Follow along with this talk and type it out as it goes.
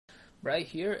Right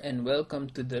here, and welcome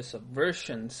to the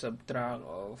Subversion subtrack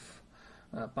of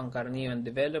pangkaraniwan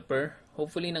developer.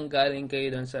 Hopefully nanggaling kayo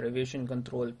dun sa revision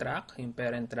control track, yung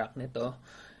parent track nito.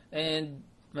 And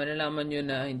malalaman nyo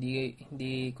na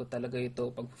hindi ko talaga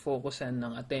ito pag-focusan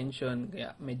ng attention,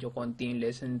 kaya medyo konti yung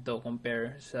lesson to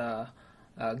compare sa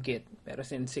Git. Pero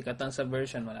since sikat ang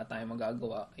Subversion, wala tayong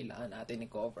magagawa, kailangan natin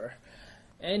i-cover.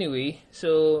 Anyway,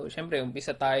 so, syempre,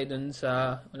 umpisa tayo dun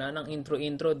sa, wala nang intro,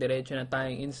 diretso na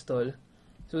tayong install.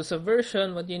 So,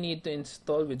 Subversion, what you need to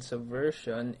install with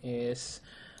Subversion is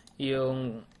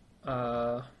yung,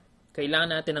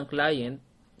 kailangan natin ng client,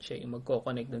 siya yung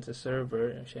magko-connect dun sa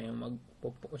server, siya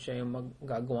yung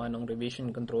maggagawa ng revision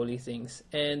controlling things,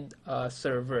 and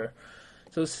server.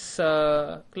 So, sa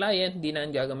client, di na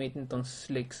gagamitin itong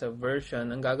slick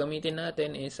Subversion. Ang gagamitin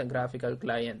natin is a graphical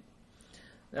client.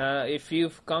 If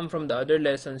you've come from the other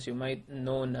lessons, you might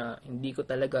know na hindi ko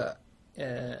talaga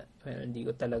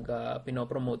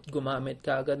pinopromote gumamit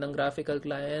kaagad ng graphical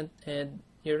client, and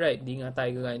you're right, di nga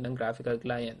tayo gagawin ng graphical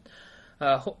client.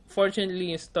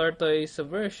 Fortunately, Tortoise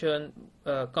Subversion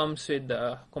comes with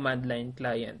the command line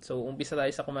client. So, umpisa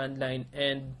tayo sa command line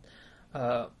and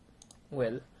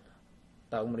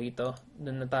tawag mo rito,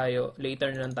 doon na tayo,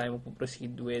 later na lang tayo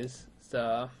mag-proceed with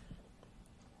sa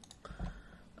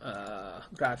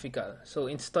graphical. So,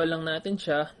 install lang natin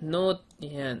siya. Note,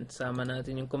 yan, sama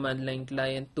natin yung command line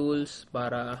client tools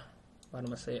para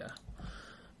masaya.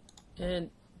 And,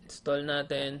 install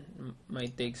natin.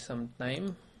 Might take some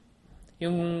time.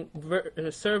 Yung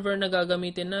server na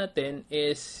gagamitin natin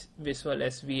is Visual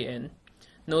SVN.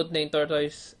 Note na yung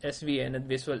Tortoise SVN at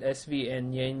Visual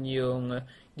SVN, yan yung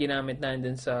ginamit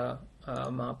natin sa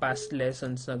mga past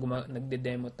lessons na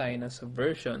nagde-demo tayo ng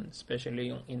Subversion,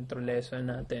 especially yung intro lesson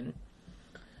natin.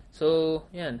 So,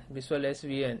 yan, Visual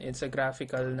SVN. It's a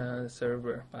graphical na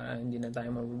server para hindi na tayo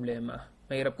problema.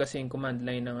 Mahirap kasi yung command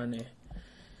line ng ano eh.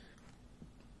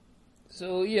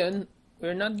 So, yan.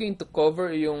 We're not going to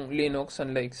cover yung Linux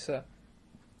unlike sa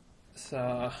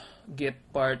Git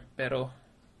part, pero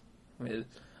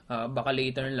baka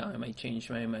later lang I might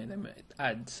change my mind. I might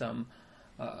add some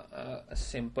a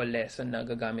simple lesson na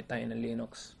gagamit tayo ng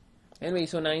Linux. Anyway,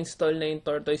 so na-install na yung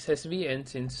Tortoise SVN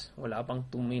since wala pang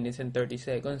 2 minutes and 30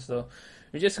 seconds. So,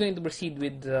 we're just going to proceed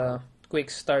with the quick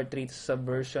start rate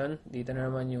Subversion. Dito na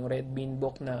naman yung red bean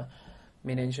book na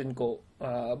minention ko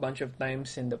a bunch of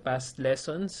times in the past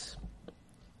lessons.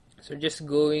 So, just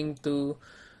going to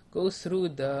go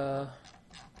through the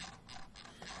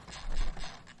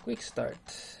quick start.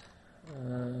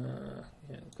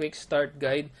 Quick start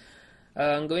guide.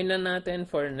 Ang gawin lang natin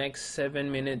for the next 7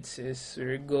 minutes is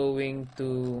we're going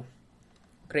to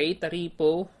create a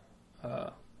repo,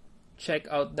 check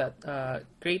out that,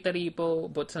 create a repo,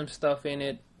 put some stuff in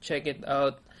it, check it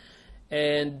out,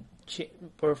 and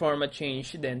perform a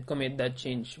change, then commit that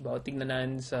change. Bago tignan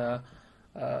natin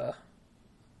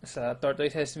sa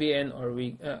Tortoise SVN or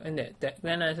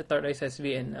tignan natin sa Tortoise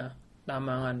SVN na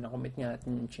tama nga, na-commit nga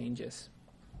natin yung changes.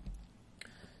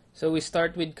 So we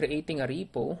start with creating a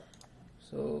repo.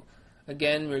 So,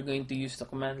 again, we're going to use the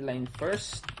command line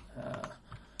first.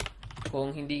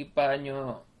 Kung hindi pa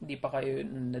kayo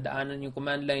nadaanan yung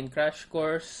command line crash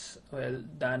course, well,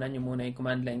 daanan nyo muna yung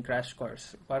command line crash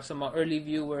course. Para sa mga early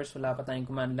viewers, wala pa tayong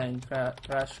command line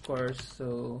crash course.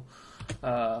 So,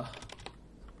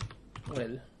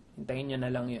 hintayin nyo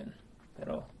na lang yun.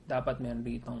 Pero, dapat meron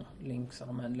ditong link sa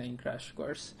command line crash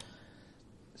course.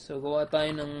 So, gawa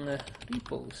tayo ng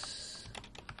repos.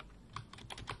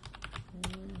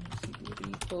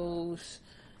 Repos.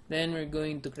 Then we're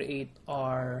going to create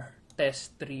our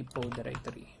test repo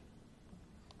directory.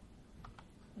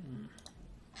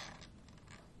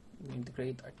 We're going to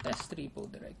create our test repo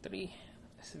directory.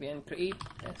 SVN create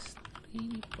test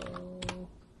repo.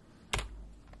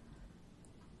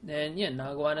 Then yan,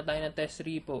 nakagawa na tayo ng test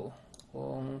repo.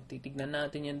 Kung titignan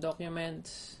natin yung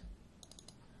documents,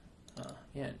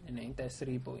 yan yung test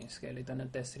repo, yung skeleton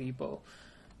ng test repo.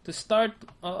 To start,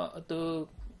 bago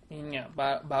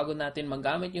natin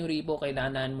magamit yung repo,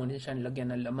 kailangan muna siyang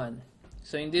lagyan ng laman.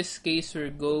 So, in this case, we're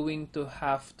going to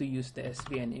have to use the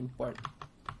SVN import.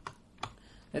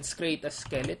 Let's create a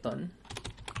skeleton.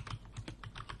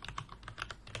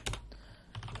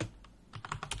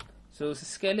 So, sa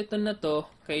skeleton na to,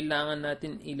 kailangan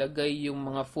natin ilagay yung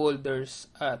mga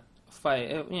folders at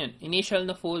file. Initial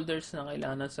na folders na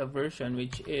kailangan sa version,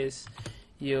 which is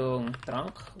yung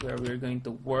trunk, where we're going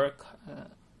to work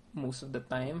most of the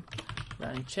time,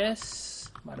 branches,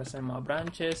 para sa mga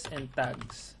branches, and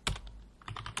tags.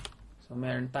 So,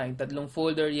 meron tayong 3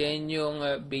 folder. Yan yung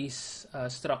base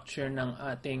structure ng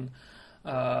ating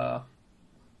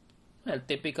well,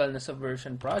 typical na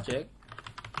Subversion project.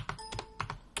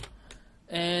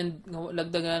 And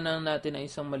lagdagan na natin ang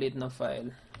isang maliit na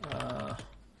file.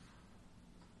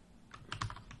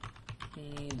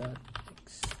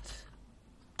 .text.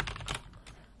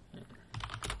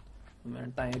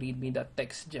 Meron tayong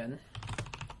readme.txt dyan.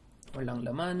 Walang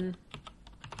laman.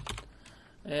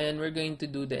 And we're going to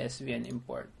do the svn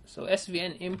import. So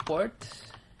svn import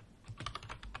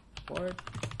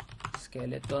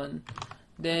skeleton,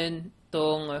 then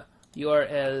itong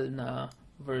URL na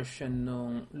version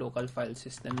ng local file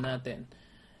system natin.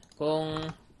 Kung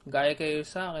gaya kayo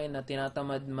sa akin na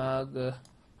tinatamad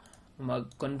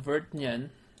mag-convert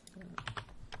niyan,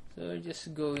 so we're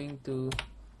just going to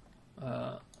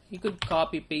you could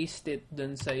copy paste it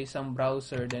dun sa isang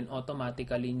browser, then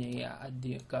automatically niya i-add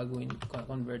yung gagawin,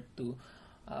 convert to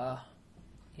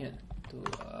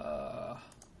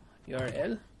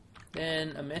URL,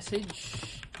 then a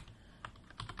message,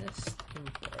 test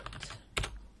import.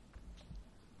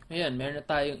 Ayan, meron na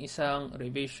tayong isang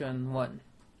revision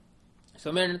 1.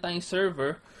 So meron na tayong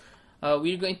server.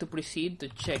 We're going to proceed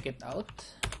to check it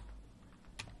out.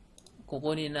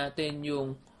 Kukunin natin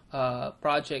yung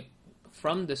project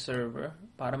from the server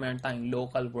para meron tayong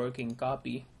local working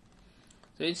copy.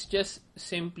 So it's just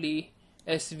simply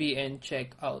svn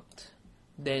checkout.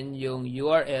 Then yung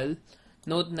URL,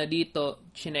 note na dito,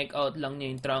 chineck out lang niya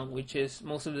yung trunk, which is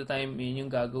most of the time yun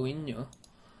yung gagawin nyo.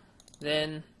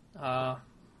 Then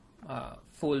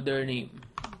folder name.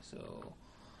 So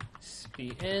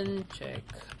svn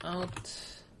checkout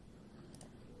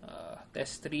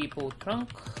test repo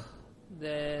trunk,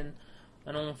 then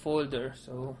anong folder?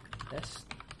 So test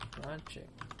project.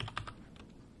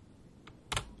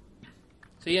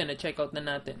 So yan, na-check out na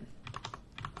natin.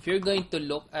 If you're going to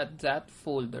look at that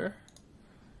folder,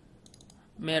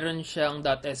 meron siyang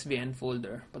 .svn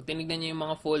folder. Pag tinignan niyo yung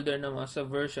mga folder ng mga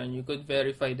Subversion, you could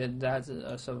verify that that's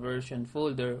a Subversion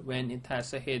folder when it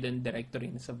has a hidden directory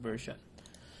in Subversion.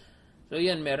 So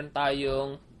yan, meron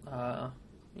tayong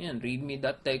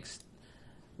readme.txt.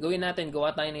 Gawin natin,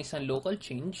 gawa tayo ng isang local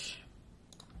change.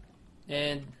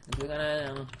 And nagawin na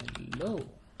ng hello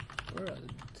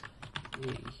world.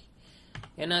 Okay.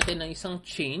 Yan natin ng isang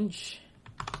change.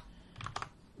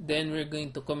 Then we're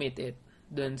going to commit it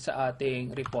dun sa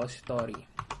ating repository.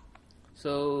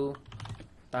 So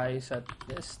tayo sa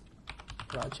test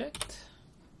project.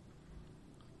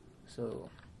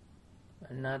 So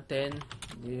natin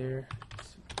there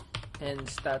and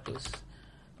status.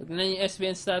 Pag na yung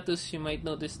svn status, you might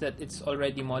notice that it's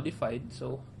already modified.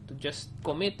 So to just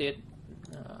commit it,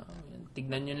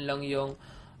 tignan nyo lang yung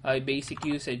basic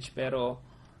usage, pero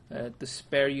to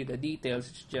spare you the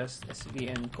details, it's just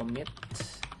svn commit.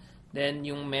 Then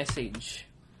yung message,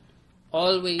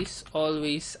 always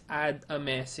add a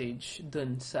message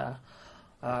dun sa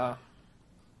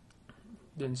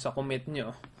commit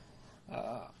nyo,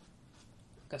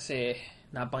 kasi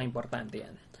napaka-importante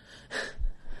yan.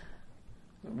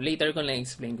 Later ko lang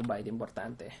explain kung bakit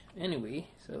importante. Anyway,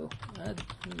 so add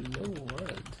hello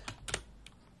world.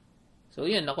 So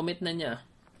yan, na-commit na niya.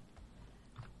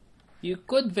 You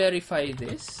could verify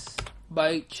this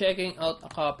by checking out a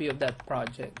copy of that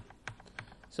project.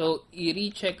 So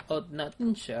i-recheck out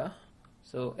natin siya.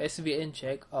 So svn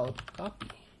checkout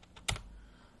copy.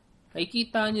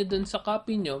 Nakikita nyo dun sa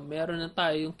copy nyo, meron na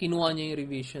tayo yung kinuha niya yung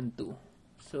revision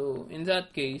 2. So in that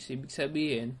case, ibig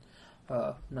sabihin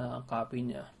na copy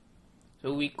niya.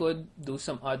 So we could do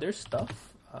some other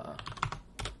stuff.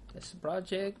 This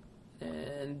project,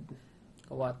 and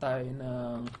gawa tayo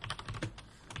ng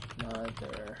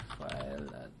another file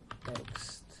at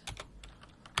text.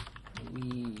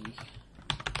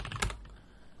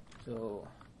 So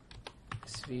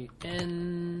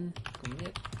svn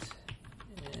commit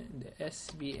and the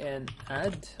svn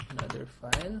add another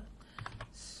file,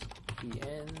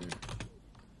 svn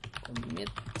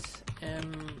commit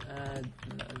add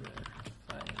another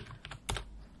file.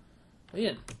 So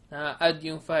yan, na-add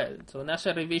yung file. So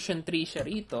nasa revision 3 siya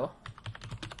rito.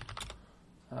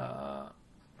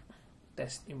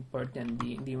 Test import yan,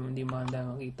 hindi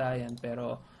maganda makita yan,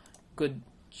 pero could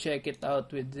check it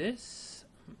out with this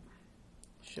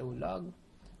show log.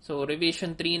 So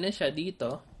revision 3 na siya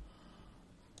dito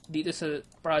sa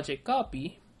project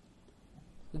copy.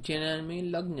 Kung chinan mo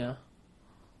yung log niya,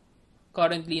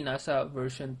 currently nasa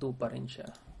version 2 pa rin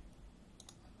siya.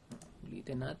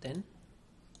 Ulitin natin,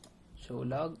 show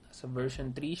log, nasa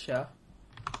version 3 siya,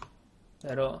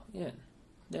 pero yan.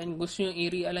 Then gusto nyo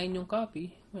i-realign yung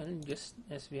copy, well, just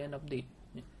svn update.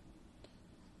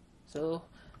 So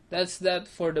that's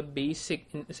that for the basic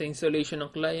sa installation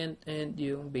ng client and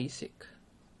yung basic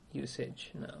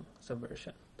usage ng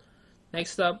Subversion.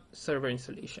 Next up, server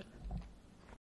installation.